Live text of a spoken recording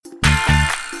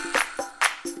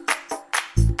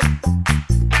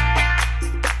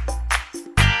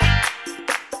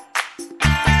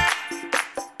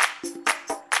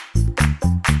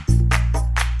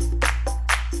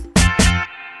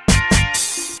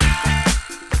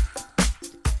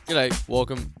G'day,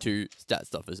 welcome to Stat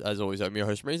Stuffers. As always, I'm your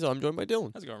host, Reza. I'm joined by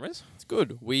Dylan. How's it going, Riz? It's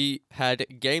good. We had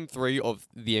Game 3 of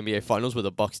the NBA Finals where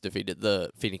the Bucks defeated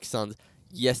the Phoenix Suns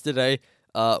yesterday.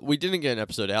 We didn't get an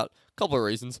episode out. Couple of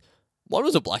reasons. One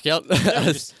was a blackout. Yeah,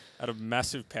 we just had a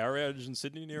massive power outage in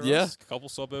Sydney near us. A couple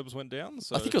suburbs went down.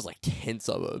 So I think it was like 10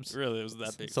 suburbs. Really, it was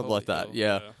that big. Something Holy like that,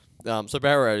 hell, yeah. So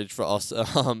power outage for us.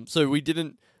 So we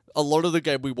didn't... A lot of the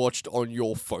game we watched on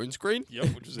your phone screen.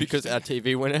 Yep, which is because our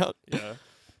TV went out. Yeah.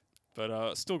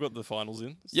 But still got the finals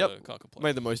in, so Yep. can't complain.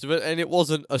 Made the most of it, and it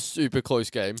wasn't a super close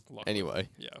game Luckily. anyway.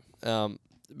 Yeah.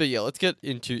 But yeah, let's get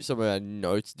into some of our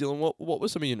notes. Dylan, what were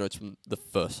some of your notes from the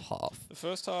first half? The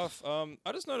first half,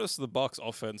 I just noticed the Bucks'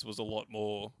 offense was a lot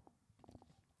more...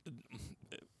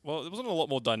 Well, it wasn't a lot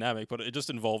more dynamic, but it just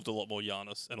involved a lot more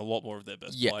Giannis and a lot more of their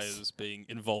best Yes. players being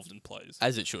involved in plays.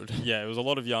 As it should. Yeah, it was a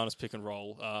lot of Giannis pick and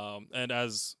roll. And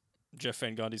as Jeff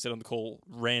Van Gundy said on the call,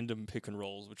 random pick and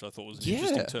rolls, which I thought was an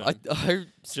interesting term.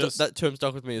 That term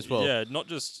stuck with me as well. Yeah, not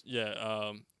just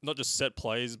set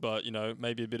plays, but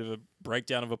maybe a bit of a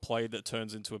breakdown of a play that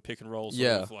turns into a pick and roll. Sort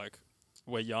of like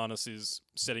where Giannis is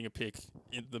setting a pick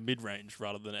in the mid range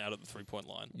rather than out at the 3-point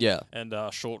line. Yeah. And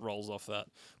short rolls off that,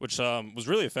 which was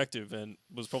really effective and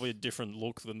was probably a different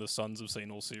look than the Suns have seen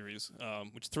all series,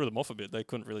 which threw them off a bit. They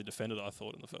couldn't really defend it, I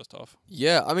thought, in the first half.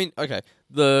 Yeah, I mean, okay.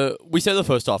 We said the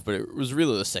first half, but it was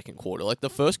really the second quarter. Like, the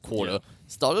first quarter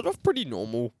started off pretty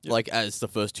normal, like, as the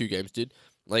first two games did.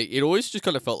 Like, it always just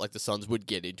kind of felt like the Suns would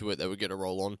get into it. They would get a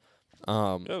roll on.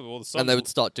 The Suns and they would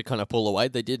start to kind of pull away.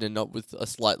 They did end up with a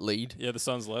slight lead. Yeah, the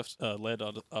Suns led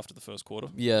after the first quarter.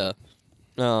 Yeah.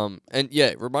 And yeah,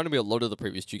 it reminded me a lot of the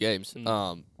previous two games.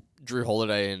 Drew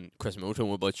Holiday and Chris Middleton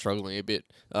were both struggling a bit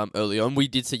early on. We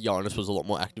did see Giannis was a lot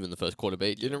more active in the first quarter, but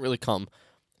he didn't really come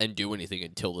and do anything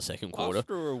until the second quarter.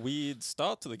 After a weird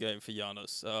start to the game for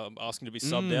Giannis, asking to be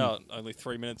subbed out only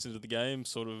 3 minutes into the game,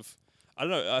 sort of... I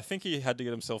don't know. I think he had to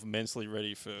get himself mentally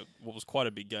ready for what was quite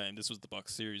a big game. This was the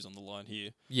Bucks series on the line here.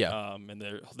 Yeah. And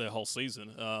their whole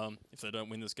season. If they don't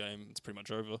win this game, it's pretty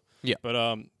much over. Yeah.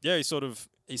 But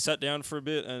he sat down for a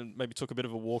bit and maybe took a bit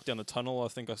of a walk down the tunnel, I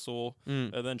think I saw,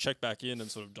 and then checked back in and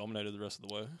sort of dominated the rest of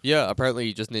the way. Yeah, apparently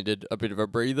he just needed a bit of a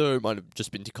breather. It might have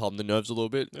just been to calm the nerves a little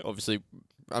bit. Yep. Obviously,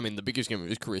 I mean, the biggest game of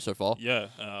his career so far. Yeah,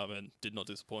 and did not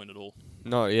disappoint at all.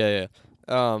 No, yeah.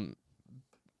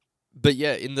 But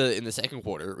yeah, in the second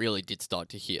quarter, it really did start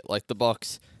to hit. Like, the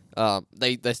Bucks,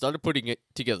 they started putting it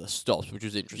together stops, which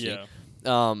was interesting.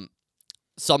 Yeah.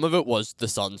 Some of it was the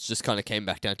Suns just kind of came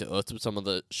back down to earth with some of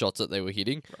the shots that they were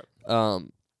hitting. Right.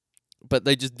 But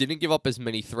they just didn't give up as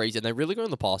many threes, and they really got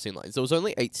on the passing lanes. There was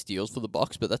only 8 steals for the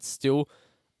Bucks, but that's still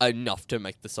enough to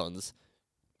make the Suns,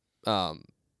 what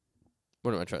am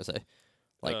I trying to say?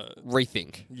 Like,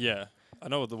 rethink. Yeah. I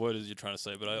know what the word is you're trying to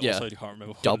say, but I also can't remember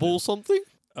what Double something?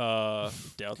 Doubt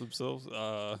themselves.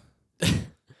 I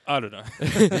don't know.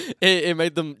 it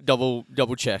made them double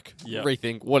check,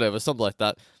 rethink, whatever, something like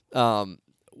that.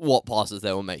 What passes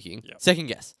they were making. Yep. Second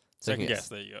guess. Second guess.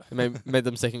 There you go. It made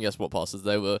them second guess what passes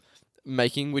they were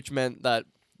making, which meant that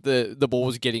the ball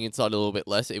was getting inside a little bit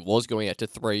less. It was going out to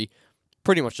 3,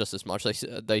 pretty much just as much.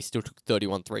 They still took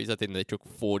 31 threes. I think they took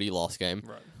 40 last game.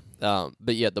 Right.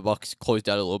 But yeah, the Bucks closed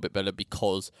out a little bit better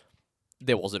because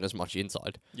there wasn't as much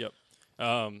inside. Yep.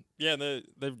 They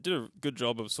did a good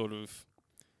job of sort of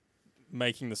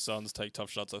making the Suns take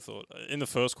tough shots, I thought. In the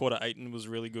first quarter, Ayton was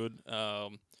really good.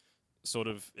 It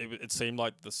seemed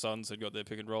like the Suns had got their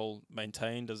pick and roll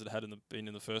maintained as it had been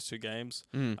in the first two games.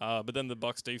 But then the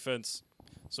Bucks defense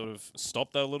sort of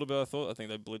stopped that a little bit, I thought. I think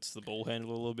they blitzed the ball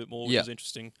handler a little bit more, which was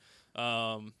interesting.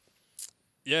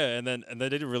 And they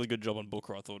did a really good job on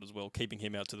Booker, I thought, as well, keeping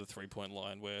him out to the 3-point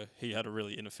line, where he had a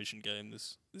really inefficient game.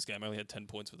 This game only had 10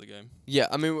 points for the game. Yeah,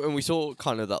 I mean, and we saw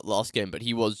kind of that last game, but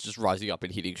he was just rising up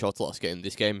and hitting shots last game.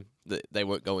 This game, they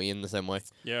weren't going in the same way.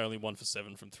 Yeah, only 1 for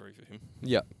 7 from 3 for him.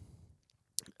 Yeah.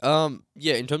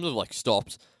 In terms of like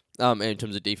stops, and in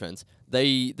terms of defense,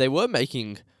 they were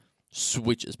making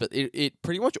switches, but it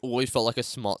pretty much always felt like a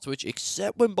smart switch,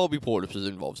 except when Bobby Portis was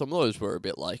involved. Some of those were a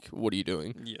bit like, what are you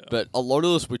doing? Yeah. But a lot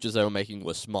of the switches they were making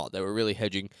were smart. They were really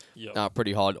hedging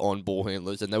pretty hard on ball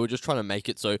handlers, and they were just trying to make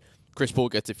it so Chris Paul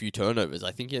gets a few turnovers.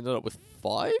 I think he ended up with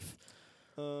 5,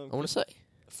 I want to say.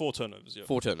 4 turnovers, yeah.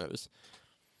 4 turnovers.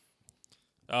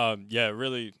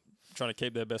 Really trying to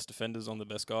keep their best defenders on the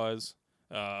best guys.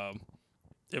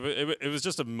 It was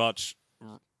just a much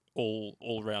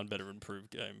all round better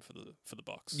improved game for the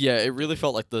Bucks. Yeah, it really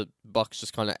felt like the Bucks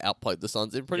just kind of outplayed the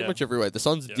Suns in pretty much every way. The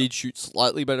Suns did shoot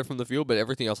slightly better from the field, but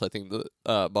everything else I think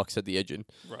the Bucks had the edge in.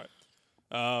 Right.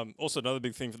 Also, another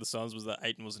big thing for the Suns was that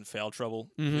Ayton was in foul trouble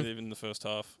even in the first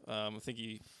half. I think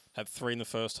he had 3 in the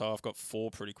first half, got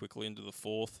 4 pretty quickly into the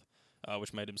fourth,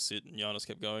 which made him sit, and Giannis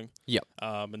kept going. Yep.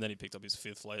 And then he picked up his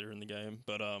 5th later in the game.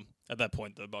 But at that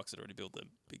point, the Bucks had already built their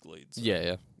big leads.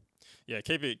 So. Yeah,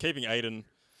 keeping Ayton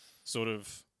sort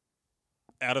of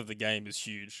out of the game is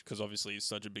huge because obviously he's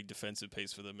such a big defensive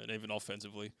piece for them and even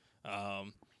offensively.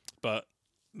 But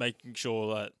making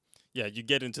sure that, you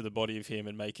get into the body of him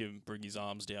and make him bring his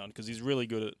arms down because he's really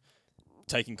good at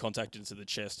taking contact into the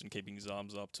chest and keeping his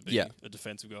arms up to be a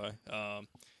defensive guy.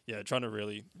 Trying to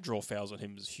really draw fouls on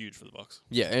him is huge for the Bucks.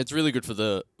 Yeah, and it's really good for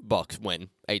the Bucks when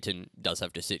Ayton does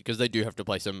have to sit because they do have to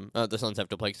play some. The Suns have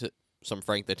to play some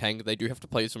Frank the Tank. They do have to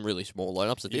play some really small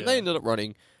lineups. I think they ended up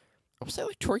running. I would say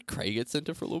like Torrey Craig at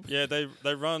center for a little bit. Yeah,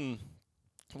 they run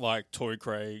like Torrey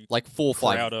Craig, like 4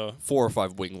 Crowder, 4 or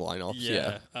 5 wing lineups.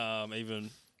 Yeah.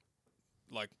 Even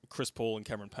like Chris Paul and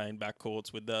Cameron Payne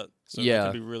backcourts with that. So it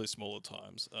can be really small at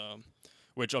times,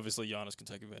 which obviously Giannis can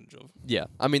take advantage of. Yeah,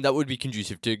 I mean that would be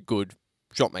conducive to good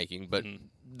shot making, but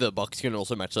the Bucks can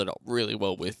also match that up really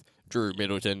well with Drew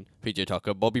Middleton, PJ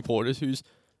Tucker, Bobby Portis, who's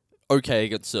okay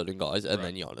against certain guys, and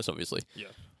then Giannis, obviously. Yeah.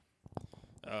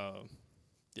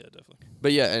 Yeah, definitely.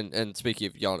 But yeah, and speaking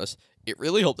of Giannis, it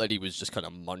really helped that he was just kind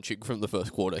of munching from the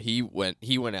first quarter. He went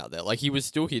out there like he was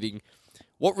still hitting.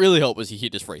 What really helped was he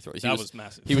hit his free throws. That was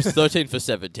massive. He was 13 for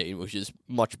 17, which is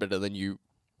much better than you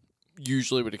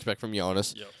usually would expect from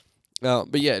Giannis. Yep.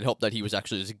 But yeah, it helped that he was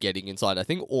actually just getting inside. I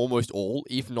think almost all,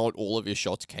 if not all of his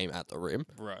shots came at the rim.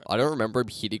 Right. I don't remember him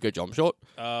hitting a jump shot.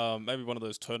 Maybe one of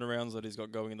those turnarounds that he's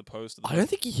got going in the post. I don't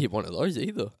think he hit one of those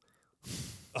either.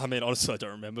 I mean, honestly, I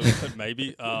don't remember.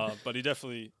 Maybe. But he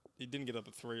didn't get up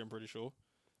at 3, I'm pretty sure.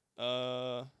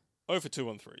 0 for 2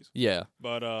 on threes. Yeah.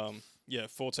 But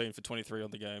 14 for 23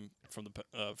 on the game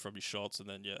from his shots, and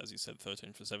then as you said,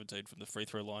 13 for 17 from the free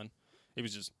throw line. He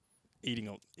was just eating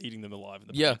them alive in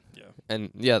the paint.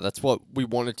 And that's what we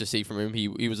wanted to see from him.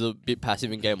 He was a bit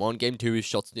passive in game 1. Game 2, his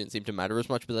shots didn't seem to matter as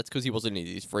much, but that's because he wasn't in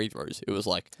his free throws. It was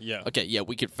like,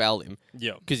 we could foul him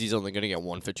because he's only going to get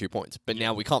 1 for 2 points. But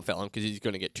now we can't foul him because he's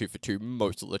going to get 2 for 2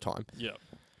 most of the time. Yeah.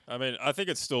 I mean, I think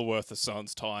it's still worth the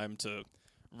Suns' time to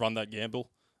run that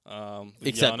gamble.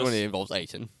 Except Giannis. when it involves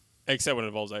Ayton. Except when it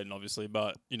involves Ayton, obviously.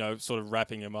 But, sort of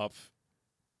wrapping him up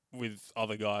with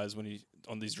other guys when he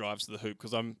on these drives to the hoop,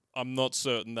 because I'm not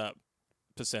certain that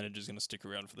percentage is going to stick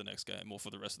around for the next game or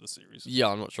for the rest of the series. Yeah,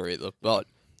 I'm not sure either. But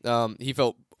he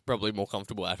felt probably more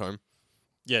comfortable at home.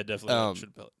 Yeah, definitely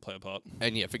should play a part.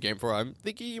 And for game 4, I'm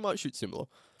thinking he might shoot similar.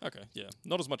 Okay, yeah.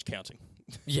 Not as much counting.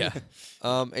 Yeah.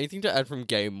 Anything to add from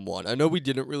game 1? I know we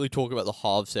didn't really talk about the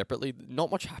halves separately. Not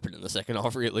much happened in the second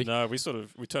half, really. No, we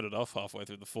turned it off halfway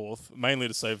through the fourth, mainly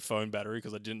to save phone battery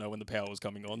because I didn't know when the power was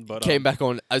coming on. But came back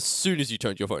on as soon as you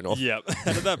turned your phone off. Yeah,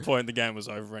 and at that point the game was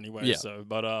over anyway. Yeah. So,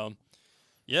 but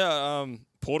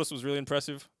Portis was really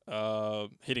impressive.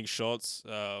 Hitting shots,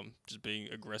 just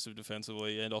being aggressive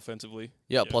defensively and offensively.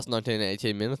 Yeah, plus 19 and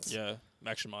 18 minutes. Yeah,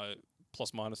 actually my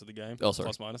plus minus of the game. Oh, sorry.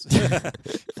 Plus minus.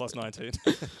 Plus 19.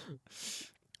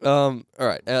 All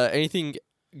right. Anything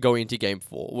going into game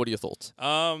 4? What are your thoughts?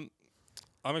 I'm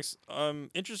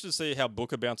interested to see how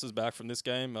Booker bounces back from this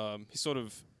game. He sort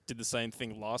of did the same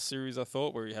thing last series, I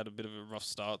thought, where he had a bit of a rough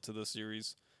start to the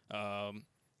series. No,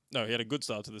 he had a good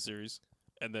start to the series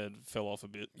and then fell off a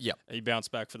bit. Yeah. He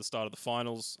bounced back for the start of the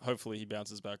finals. Hopefully he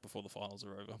bounces back before the finals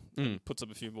are over. And puts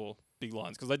up a few more big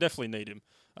lines because they definitely need him.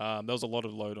 There was a lot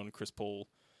of load on Chris Paul.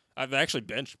 They actually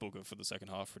benched Booker for the second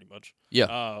half pretty much.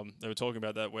 Yeah. They were talking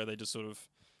about that where they just sort of,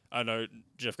 I know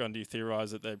Jeff Gundy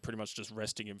theorized that they're pretty much just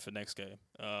resting him for next game.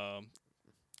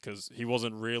 Because he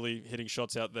wasn't really hitting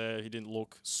shots out there. He didn't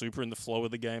look super in the flow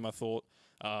of the game, I thought.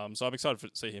 So I'm excited to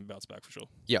see him bounce back for sure.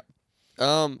 Yeah.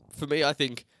 For me, I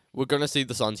think we're going to see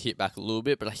the Suns hit back a little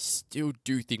bit, but I still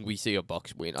do think we see a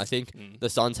Bucks win. I think the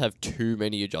Suns have too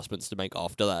many adjustments to make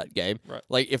after that game. Right.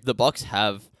 Like, if the Bucks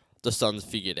have the Suns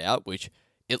figured out, which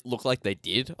it looked like they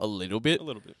did a little bit.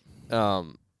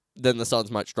 Then the Suns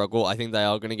might struggle. I think they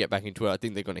are going to get back into it. I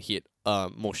think they're going to hit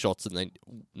more shots than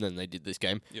they did this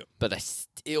game. Yep. But I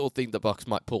still think the Bucks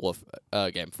might pull off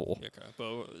game 4. Okay,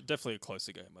 but definitely a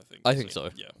closer game, I think. I think so.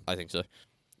 Yeah. I think so.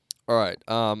 All right.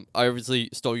 I obviously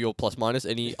stole your plus minus.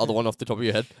 Any other one off the top of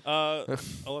your head? I'll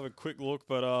have a quick look,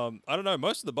 but I don't know.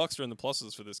 Most of the Bucks are in the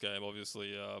pluses for this game,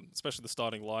 obviously, especially the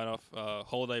starting lineup.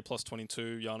 Holiday plus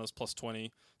 22, Giannis plus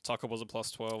 20, Tucker was a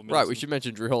plus 12. Right, we should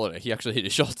mention Drew Holiday. He actually hit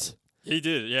his shots. He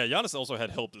did, yeah. Giannis also had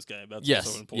help this game. That's Yes,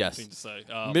 also an important thing to say.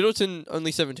 Middleton,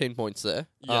 only 17 points there.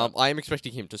 Yeah. I am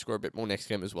expecting him to score a bit more next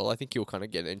game as well. I think he'll kind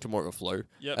of get into more of a flow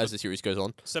as the series goes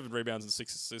on. 7 rebounds and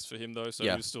 6 assists for him, though, so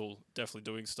he was still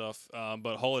definitely doing stuff.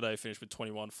 But Holiday finished with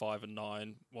 21, 5 and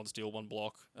 9, 1 steal, 1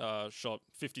 block. Shot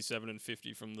 57 and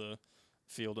 50 from the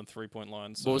field and 3-point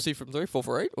line. So What was he from 3? 4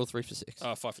 for 8 or 3 for 6?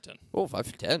 5 for 10. Oh, 5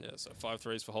 for 10. Yeah, so 5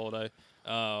 threes for Holiday.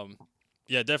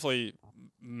 Yeah, definitely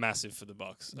massive for the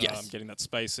Bucks. Yes. Getting that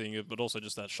spacing, but also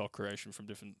just that shot creation from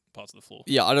different parts of the floor.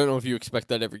 Yeah, I don't know if you expect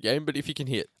that every game, but if you can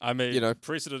hit I mean,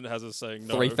 precedent has us saying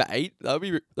no. 3 for 8, that'll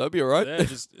be all right. Yeah,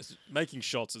 just making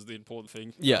shots is the important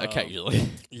thing. Yeah, occasionally.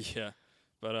 Yeah,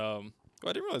 but I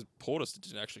didn't realize Portis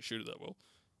didn't actually shoot it that well.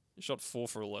 He shot 4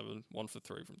 for 11, 1 for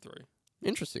 3 from 3.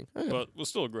 Interesting. Okay. But was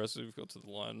still aggressive. Got to the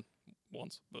line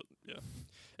once, but yeah,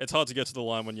 it's hard to get to the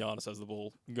line when Giannis has the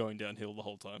ball going downhill the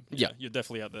whole time. Yeah. You're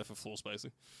definitely out there for floor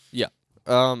spacing. Yeah.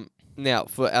 Now,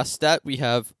 for our stat, we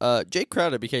have Jake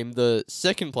Crowder became the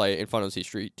second player in finals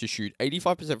history to shoot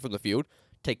 85% from the field,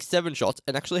 take 7 shots,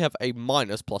 and actually have a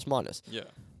minus plus minus. Yeah.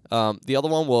 The other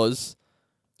one was...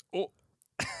 Oh.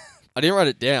 I didn't write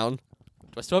it down.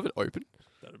 Do I still have it open?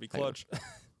 That'd be clutch.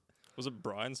 Was it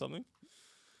Brian something?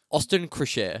 Austin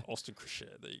Crochet. Austin Crochet,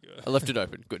 there you go. I left it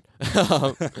open. Good.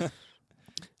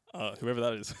 Whoever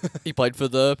that is. He played for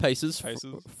the Pacers,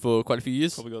 Pacers. For quite a few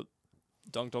years. Probably got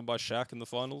dunked on by Shaq in the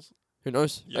finals. Who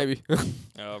knows? Yep. Maybe.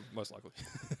 Most likely.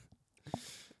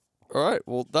 All right.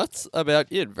 Well, that's about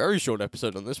it. Very short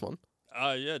episode on this one.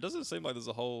 Yeah, it doesn't seem like there's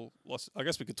a whole lot. I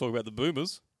guess we could talk about the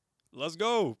Boomers. Let's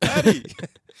go, Paddy!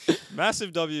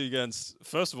 Massive W against,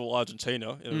 first of all,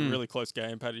 Argentina in a really close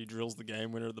game. Paddy drills the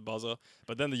game winner at the buzzer.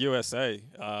 But then the USA.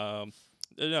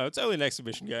 It's only an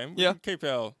exhibition game. We Yeah. can keep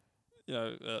our,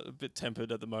 a bit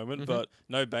tempered at the moment. But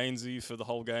no Bainesy for the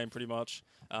whole game, pretty much.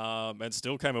 And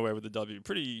still came away with the W.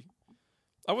 Pretty,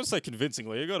 I wouldn't say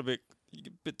convincingly. It got a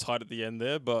bit tight at the end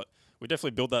there, but we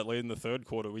definitely built that lead in the third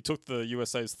quarter. We took the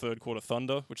USA's third quarter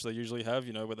thunder, which they usually have,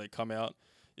 where they come out.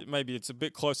 Maybe it's a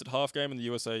bit close at half game and the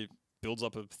USA builds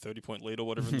up a 30-point lead or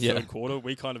whatever in the third quarter.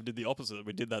 We kind of did the opposite.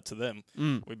 We did that to them.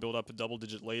 We built up a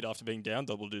double-digit lead after being down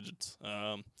double digits.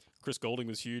 Chris Golding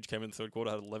was huge, came in the third quarter,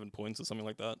 had 11 points or something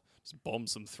like that. Just bombed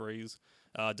some threes.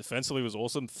 Defensively was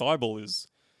awesome. Thibault is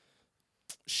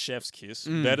chef's kiss.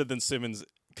 Better than Simmons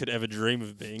could ever dream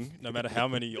of being. No matter how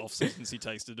many off-seasons he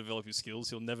takes to develop his skills,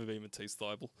 he'll never be Matisse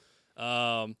Thybulle.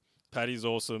 Paddy's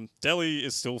awesome. Delhi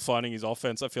is still finding his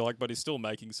offense, I feel like, but he's still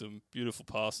making some beautiful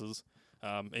passes.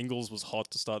 Ingles was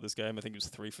hot to start this game. I think it was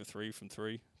 3 for 3 from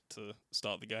 3 to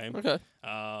start the game. Okay.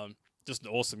 Just an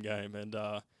awesome game. And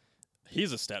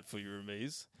here's a stat for you,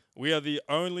 Ramiz. We are the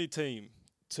only team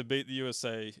to beat the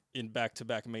USA in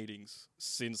back-to-back meetings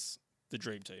since the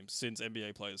Dream Team, since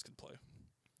NBA players could play.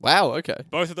 Wow, okay.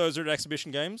 Both of those are in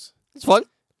exhibition games. It's fun.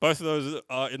 Both of those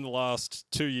are in the last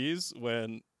 2 years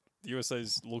when the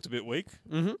USA's looked a bit weak,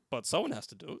 but someone has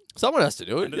to do it. Someone has to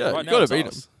do it. And Yeah, right you now got to beat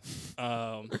it's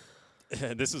them. us.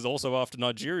 And this is also after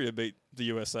Nigeria beat the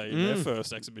USA in their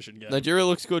first exhibition game. Nigeria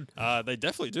looks good. They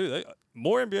definitely do. They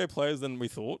more NBA players than we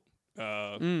thought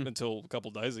until a couple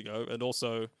of days ago, and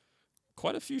also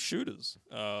quite a few shooters.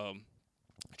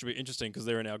 Which will be interesting because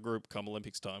they're in our group come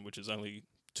Olympics time, which is only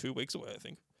 2 weeks away, I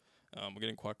think. We're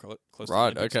getting quite close to the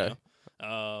Olympics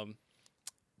now.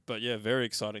 But yeah, very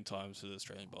exciting times for the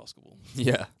Australian basketball.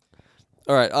 Yeah.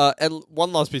 All right. And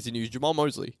one last piece of news: Jamal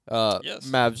Mosley, Yes.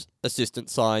 Mavs assistant,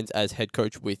 signs as head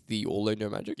coach with the Orlando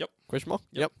Magic. Yep. Question mark.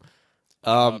 Yep.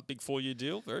 Yep. Big 4-year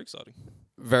deal. Very exciting.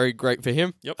 Very great for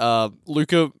him. Yep.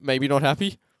 Luka maybe not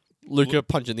happy. Luka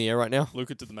punch in the air right now.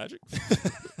 Luka to the Magic.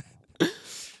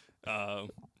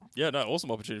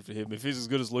 Awesome opportunity for him. If he's as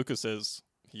good as Luka says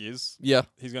he is, Yeah.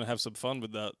 he's going to have some fun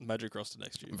with that Magic roster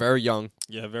next year. Very young.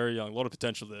 Yeah, very young. A lot of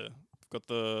potential there. Got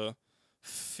the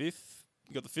fifth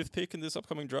pick in this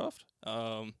upcoming draft.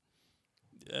 And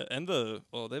they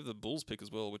have the Bulls pick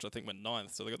as well, which I think went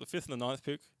 9th. So they got the 5th and the 9th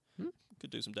pick.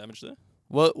 Could do some damage there.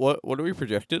 What do we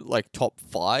projected? Like top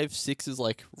 5, 6 is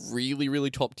like really,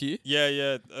 really top tier.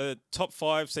 Yeah. Top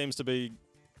 5 seems to be,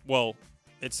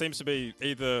 it seems to be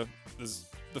either there's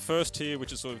the first tier,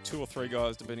 which is sort of 2 or 3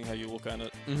 guys, depending how you look at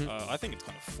it. I think it's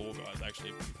kind of 4 guys,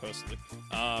 actually, personally.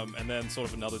 And then sort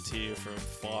of another tier from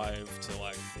 5 to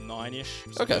like 9-ish.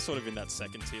 So Okay. they're sort of in that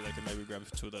second tier. They can maybe grab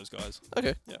 2 of those guys.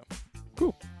 Okay. Yeah.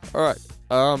 Cool. All right.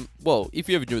 Well, if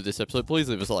you ever enjoyed this episode, please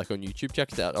leave us a like on YouTube.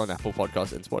 Check us out on Apple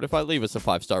Podcasts and Spotify. Leave us a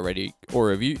 5-star rating or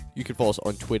review. You can follow us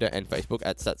on Twitter and Facebook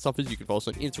at StatStuffers. You can follow us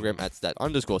on Instagram at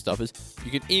stat_stuffers.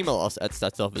 You can email us at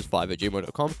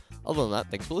statstuffers5@gmail.com. Other than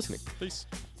that, thanks for listening. Peace.